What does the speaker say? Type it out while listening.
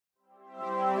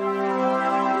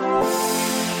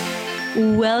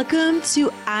Welcome to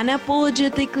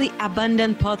Unapologetically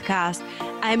Abundant Podcast.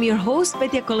 I'm your host,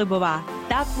 Petya Kolibova,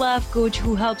 tough love coach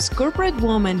who helps corporate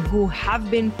women who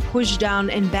have been pushed down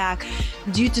and back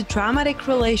due to traumatic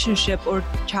relationship or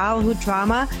childhood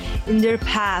trauma in their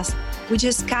past, which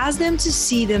has caused them to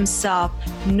see themselves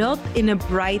not in a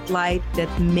bright light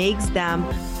that makes them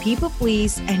people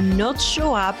please and not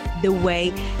show up the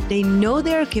way they know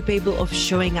they are capable of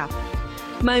showing up.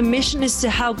 My mission is to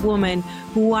help women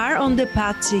who are on the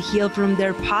path to heal from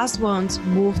their past wounds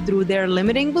move through their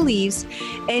limiting beliefs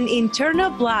and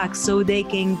internal blocks so they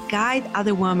can guide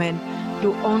other women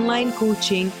through online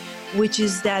coaching, which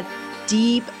is that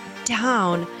deep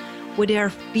down what they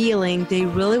are feeling they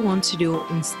really want to do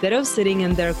instead of sitting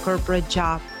in their corporate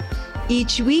job.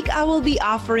 Each week, I will be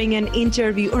offering an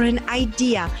interview or an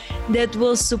idea that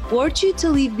will support you to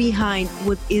leave behind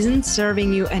what isn't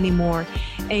serving you anymore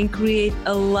and create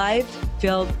a life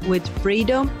filled with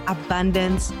freedom,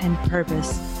 abundance, and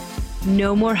purpose.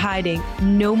 No more hiding,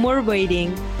 no more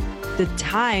waiting. The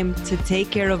time to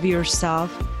take care of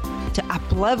yourself, to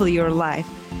up-level your life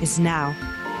is now.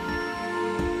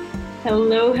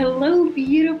 Hello,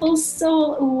 beautiful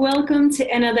soul. Welcome to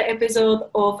another episode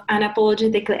of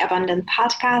Unapologetically Abundant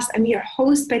Podcast. I'm your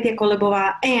host, Petya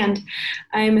Kolibova, and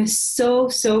I'm so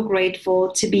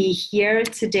grateful to be here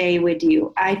today with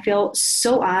you. I feel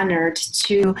so honored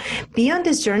to be on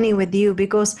this journey with you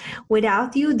because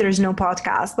without you, there's no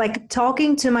podcast. Like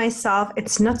talking to myself,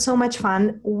 it's not so much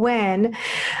fun when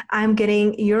I'm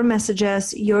getting your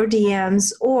messages, your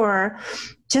DMs, or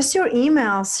just your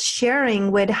emails sharing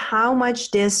with how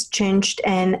much this changed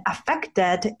and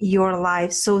affected your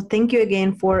life. So thank you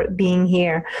again for being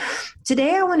here.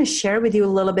 Today, I want to share with you a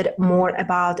little bit more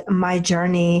about my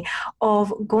journey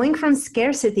of going from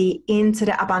scarcity into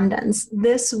the abundance.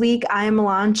 This week, I am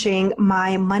launching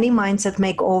my money mindset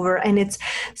makeover, and it's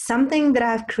something that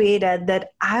I've created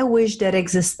that I wish that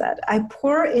existed. I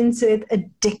pour into it a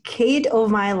decade of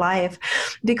my life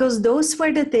because those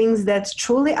were the things that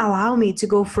truly allow me to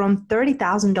go from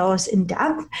 $30,000 in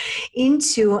debt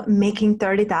into making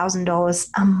 $30,000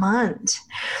 a month.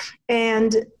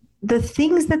 And the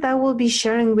things that I will be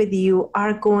sharing with you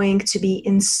are going to be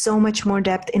in so much more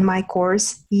depth in my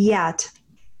course, yet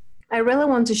I really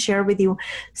want to share with you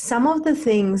some of the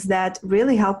things that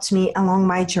really helped me along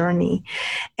my journey.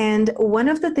 And one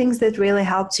of the things that really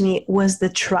helped me was the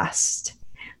trust.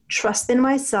 Trust in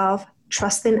myself,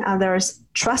 trust in others,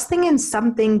 trusting in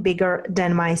something bigger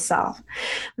than myself.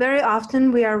 Very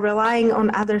often we are relying on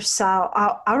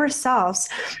ourselves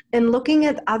and looking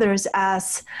at others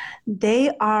as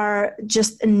they are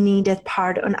just a needed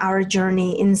part on our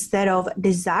journey instead of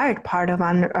desired part of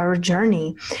our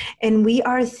journey. And we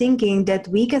are thinking that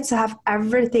we get to have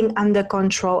everything under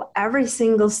control, every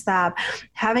single step,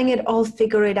 having it all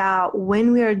figured out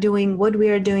when we are doing what we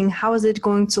are doing, how is it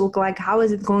going to look like, how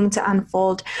is it going to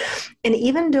unfold. And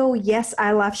even though, yes,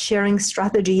 I love sharing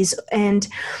strategies and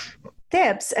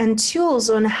tips and tools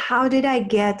on how did I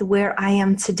get where I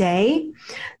am today,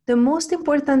 the most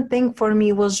important thing for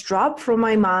me was drop from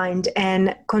my mind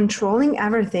and controlling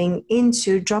everything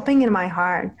into dropping in my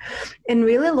heart and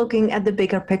really looking at the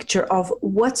bigger picture of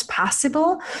what's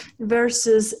possible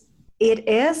versus it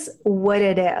is what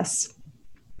it is.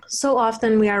 So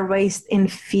often we are raised in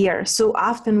fear. So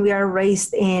often we are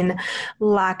raised in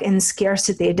lack and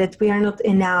scarcity, that we are not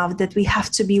enough, that we have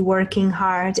to be working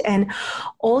hard. And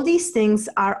all these things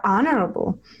are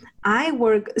honorable. I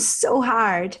work so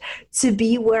hard to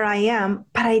be where I am,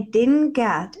 but I didn't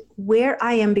get where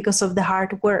I am because of the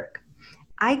hard work.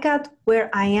 I got where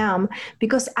I am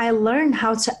because I learned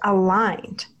how to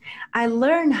align. I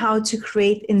learned how to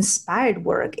create inspired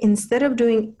work instead of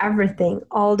doing everything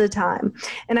all the time.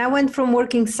 And I went from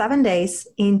working 7 days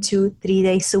into 3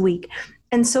 days a week.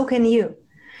 And so can you.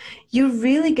 You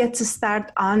really get to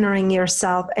start honoring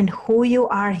yourself and who you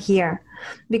are here.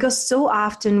 Because so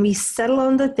often we settle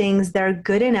on the things that are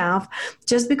good enough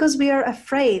just because we are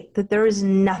afraid that there is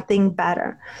nothing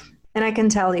better. And I can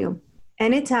tell you,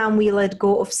 anytime we let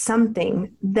go of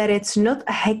something that it's not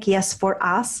a heck yes for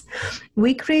us,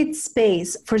 we create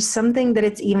space for something that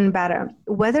it's even better.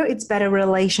 Whether it's better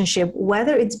relationship,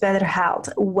 whether it's better health,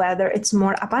 whether it's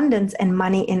more abundance and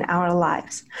money in our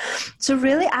lives. So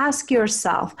really ask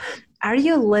yourself, are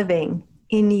you living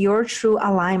in your true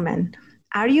alignment?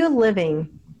 Are you living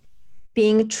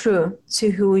being true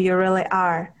to who you really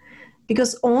are?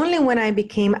 Because only when I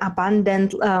became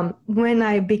abundant, when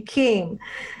I became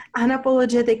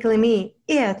unapologetically me,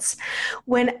 it's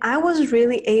when I was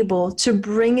really able to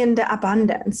bring in the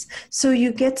abundance. So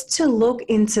you get to look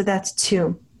into that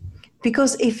too.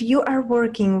 Because if you are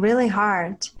working really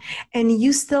hard and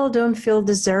you still don't feel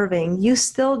deserving, you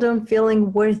still don't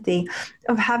feeling worthy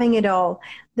of having it all,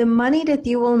 the money that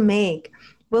you will make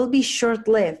will be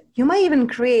short-lived. You might even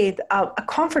create a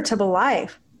comfortable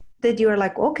life that you're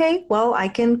like, okay, well, I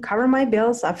can cover my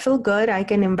bills. I feel good. I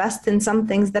can invest in some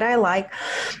things that I like.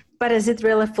 But is it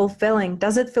really fulfilling?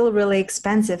 Does it feel really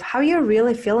expensive? How you're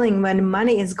really feeling when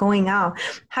money is going out?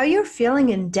 How you're feeling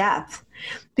in depth?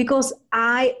 Because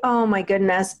oh my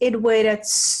goodness, it weighted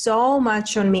so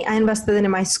much on me. I invested in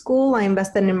my school. I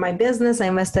invested in my business. I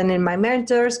invested in my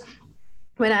mentors.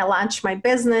 When I launched my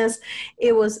business,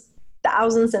 it was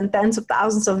thousands and tens of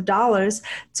thousands of dollars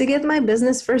to get my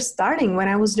business first starting when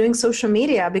I was doing social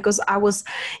media, because I was,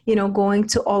 going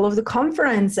to all of the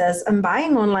conferences and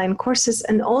buying online courses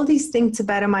and all these things to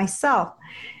better myself.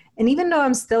 And even though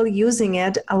I'm still using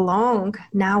it along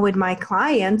now with my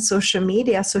clients, social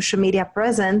media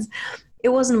presence, it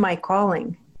wasn't my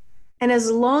calling. And as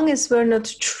long as we're not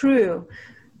true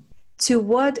to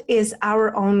what is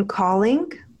our own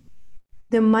calling,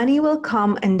 the money will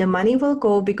come and the money will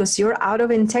go because you're out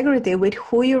of integrity with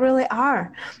who you really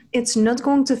are. It's not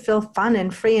going to feel fun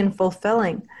and free and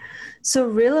fulfilling. So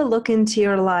really look into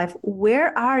your life.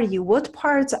 Where are you? What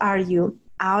parts are you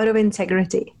out of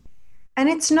integrity? And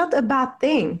it's not a bad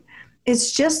thing.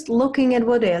 It's just looking at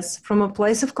what is from a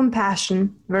place of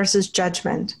compassion versus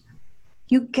judgment.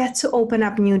 You get to open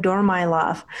up new door, my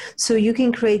love, so you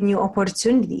can create new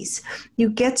opportunities. You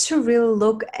get to really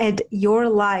look at your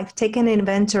life, take an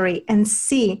inventory and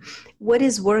see what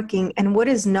is working and what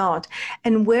is not,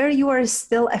 and where you are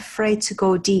still afraid to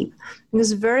go deep.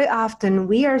 Because very often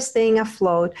we are staying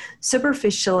afloat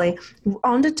superficially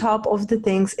on the top of the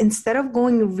things instead of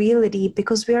going really deep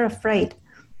because we are afraid.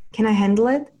 Can I handle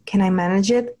it? Can I manage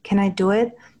it? Can I do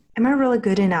it? Am I really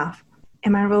good enough?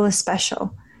 Am I really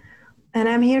special? And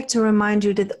I'm here to remind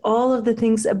you that all of the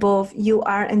things above, you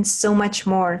are and so much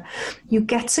more. You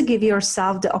get to give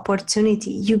yourself the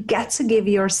opportunity. You get to give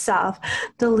yourself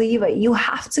the leeway. You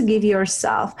have to give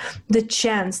yourself the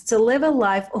chance to live a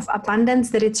life of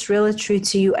abundance that it's really true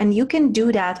to you. And you can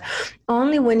do that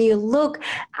only when you look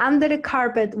under the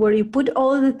carpet where you put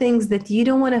all of the things that you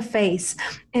don't want to face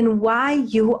and why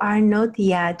you are not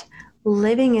yet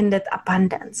living in that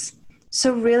abundance.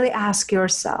 So really ask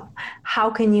yourself,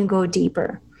 how can you go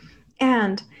deeper?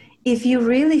 And if you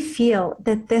really feel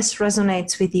that this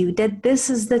resonates with you, that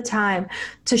this is the time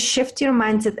to shift your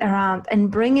mindset around and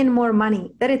bring in more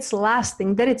money, that it's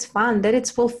lasting, that it's fun, that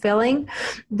it's fulfilling,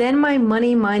 then my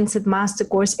Money Mindset Master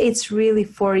Course, it's really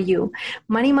for you.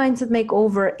 Money Mindset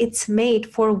Makeover, it's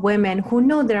made for women who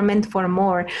know they're meant for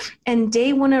more and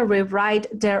they want to rewrite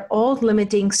their old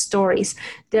limiting stories.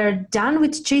 They're done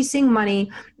with chasing money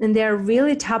and they're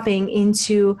really tapping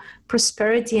into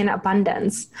prosperity and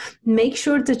abundance. Make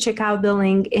sure to check out the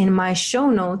link in my show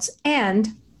notes and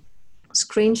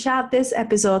screenshot this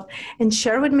episode and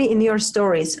share with me in your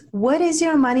stories. What is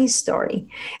your money story?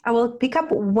 I will pick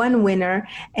up one winner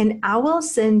and I will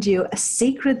send you a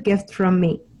secret gift from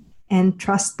me. And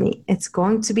trust me, it's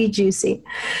going to be juicy.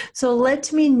 So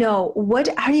let me know, what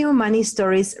are your money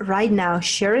stories right now?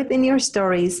 Share it in your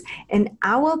stories and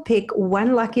I will pick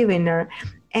one lucky winner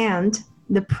and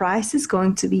the prize is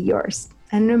going to be yours.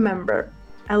 And remember,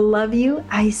 I love you,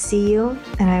 I see you,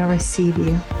 and I receive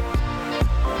you.